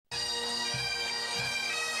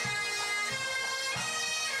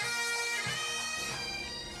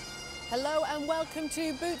Hello and welcome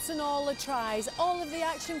to Boots and All the Tries. All of the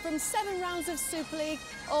action from 7 rounds of Super League,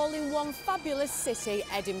 all in one fabulous city,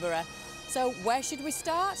 Edinburgh. So where should we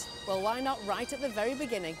start? Well, why not right at the very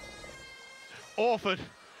beginning? Orford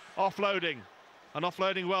offloading. And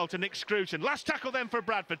offloading well to Nick Scruton. Last tackle then for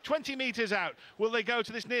Bradford, 20 metres out. Will they go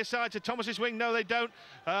to this near side to Thomas's wing? No, they don't.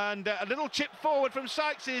 And a little chip forward from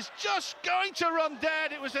Sykes is just going to run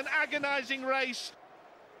dead. It was an agonising race.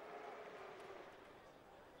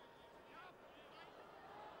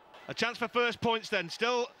 A chance for first points then,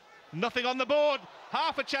 still nothing on the board.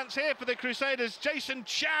 Half a chance here for the Crusaders. Jason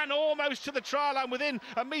Chan almost to the try line within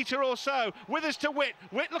a metre or so. Withers to Witt.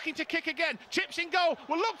 Witt looking to kick again. Chips in goal.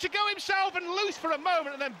 Will look to go himself and loose for a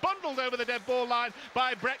moment and then bundled over the dead ball line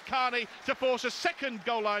by Brett Carney to force a second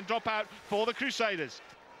goal line dropout for the Crusaders.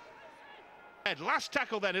 Last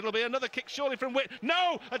tackle then, it'll be another kick surely from Witt.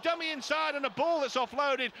 No, a dummy inside and a ball that's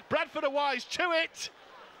offloaded. Bradford are wise to it.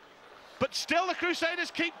 But still the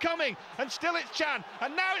Crusaders keep coming, and still it's Chan,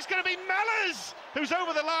 and now it's going to be Mellors who's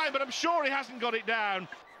over the line, but I'm sure he hasn't got it down.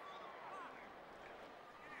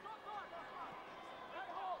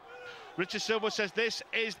 Richard Silver says this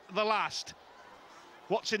is the last.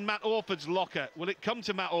 What's in Matt Orford's locker? Will it come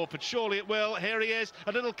to Matt Orford? Surely it will. Here he is.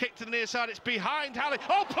 A little kick to the near side. It's behind Halley.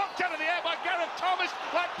 Oh, plucked out of the air by Gareth Thomas,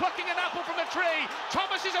 like plucking an apple from a tree.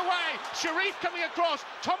 Thomas is away. Sharif coming across.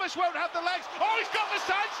 Thomas won't have the legs. Oh, he's got the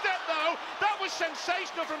sidestep, though. That was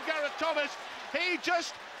sensational from Gareth Thomas. He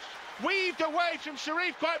just weaved away from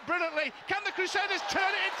Sharif quite brilliantly. Can the Crusaders turn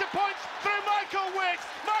it into points through Michael Witt?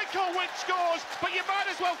 Michael Witt scores, but you might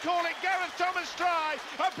as well call it Gareth Thomas' try.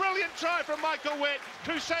 A brilliant try from Michael Witt.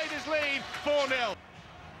 Crusaders lead 4-0.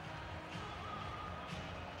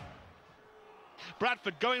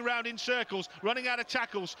 Bradford going round in circles, running out of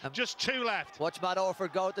tackles, just 2 left. Watch Matt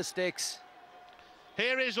Orford go at the sticks.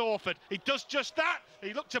 Here is Orford. He does just that.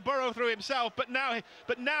 He looked to burrow through himself, but now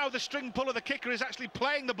the string pull of the kicker is actually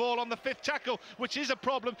playing the ball on the 5th tackle, which is a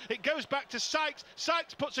problem. It goes back to Sykes.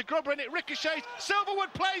 Sykes puts a grubber in it, ricochets.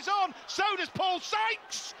 Silverwood plays on. So does Paul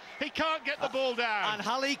Sykes. He can't get the ball down. And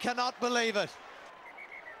Halley cannot believe it.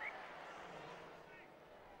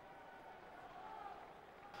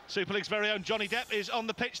 Super League's very own Johnny Depp is on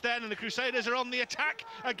the pitch then, and the Crusaders are on the attack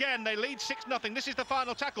again. They lead 6-0. This is the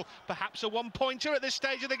final tackle. Perhaps a one-pointer at this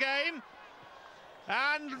stage of the game.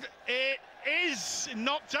 And it is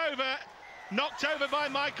knocked over by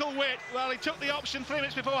Michael Witt. Well, he took the option 3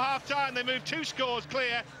 minutes before half-time. They moved 2 scores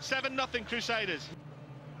clear, 7-0 Crusaders.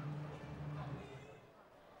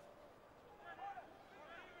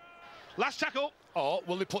 Last tackle. Oh,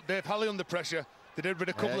 will they put Dave Halley under pressure? They did with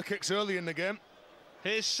a couple of kicks early in the game.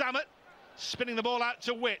 Here's Samet spinning the ball out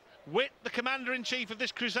to Witt. Witt, the commander-in-chief of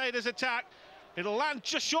this Crusaders attack. It'll land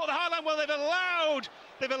just short of the high line. Well, they've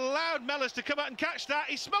allowed Mellors to come out and catch that.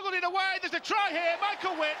 He smuggled it away. There's a try here.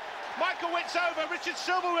 Michael Witt. Michael Witt's over. Richard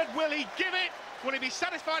Silverwood, will he give it? Will he be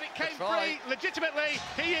satisfied it came free? Legitimately,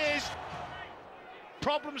 he is.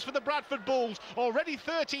 Problems for the Bradford Bulls. Already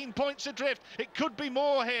 13 points adrift. It could be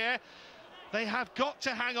more here. They have got to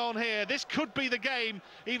hang on here. This could be the game,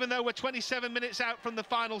 even though we're 27 minutes out from the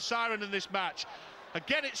final siren in this match.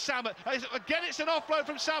 Again, it's Samet. Again, it's an offload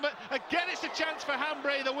from Samet. Again, it's a chance for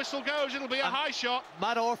Hanbury. The whistle goes. It'll be a high shot.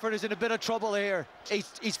 Matt Orford is in a bit of trouble here.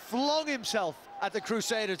 He's flung himself at the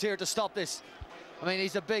Crusaders here to stop this. I mean,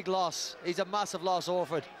 he's a big loss. He's a massive loss,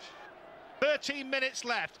 Orford. 13 minutes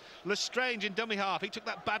left. Lestrange in dummy half. He took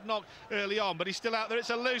that bad knock early on, but he's still out there. It's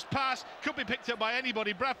a loose pass. Could be picked up by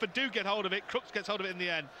anybody. Bradford do get hold of it. Crooks gets hold of it in the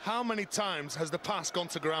end. How many times has the pass gone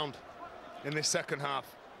to ground in this second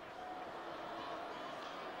half?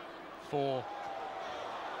 4.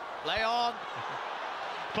 Play on.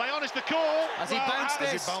 Play on is the call. Has he bounced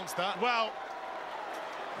this? Has he bounced that? Well,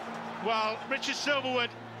 Richard Silverwood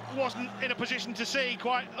wasn't in a position to see,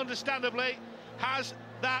 quite understandably. Has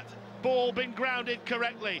that ball been grounded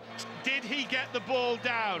correctly? Did he get the ball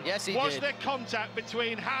down? Yes, he did. Was there contact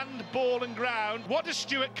between hand, ball and ground? What does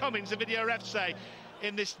Stuart Cummings, the video ref, say?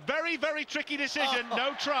 In this very, very tricky decision,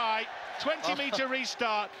 no try, 20-metre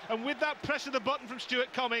restart, and with that press of the button from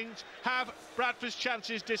Stuart Cummings, have Bradford's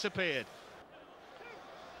chances disappeared?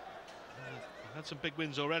 Had some big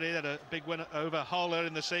wins already. They had a big win over Hull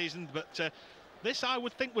in the season, but this, I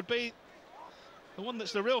would think, would be the one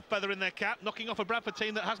that's the real feather in their cap, knocking off a Bradford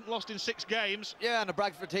team that hasn't lost in 6 games. Yeah, and a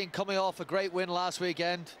Bradford team coming off a great win last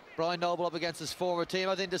weekend. Brian Noble up against his former team.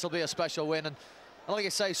 I think this will be a special win. And like I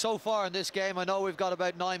say, so far in this game, I know we've got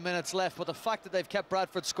about 9 minutes left, but the fact that they've kept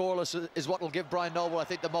Bradford scoreless is what will give Brian Noble, I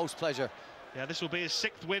think, the most pleasure. Yeah, this will be his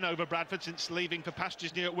 6th win over Bradford since leaving for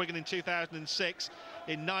pastures new at Wigan in 2006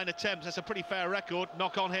 in 9 attempts. That's a pretty fair record.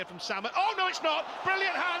 Knock on here from Samet. Oh, no, it's not.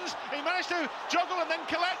 Brilliant hands. He managed to juggle and then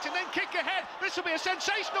collect and then kick ahead. This will be a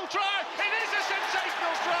sensational try. It is a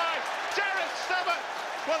sensational try. Jared Samet.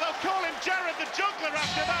 Well, they'll call him Jared the Juggler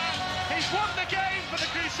after that. He's won the game for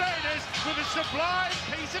the Crusaders with a sublime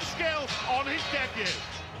piece of skill on his debut.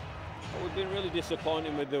 We've been really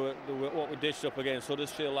disappointed with what we dished up against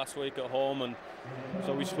Huddersfield last week at home, and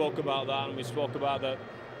so we spoke about that, and we spoke about that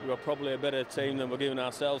we were probably a better team than we're giving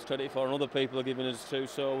ourselves credit for, and other people are giving us too.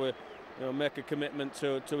 So we make a commitment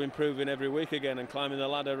to improving every week again and climbing the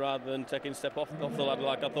ladder rather than taking a step off the ladder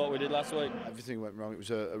like I thought we did last week. Everything went wrong. It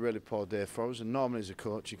was a really poor day for us, and normally as a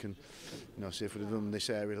coach you can see if we'd have done this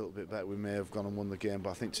area a little bit better we may have gone and won the game, but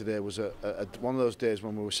I think today was one of those days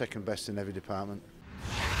when we were second best in every department.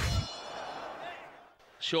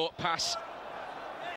 Short pass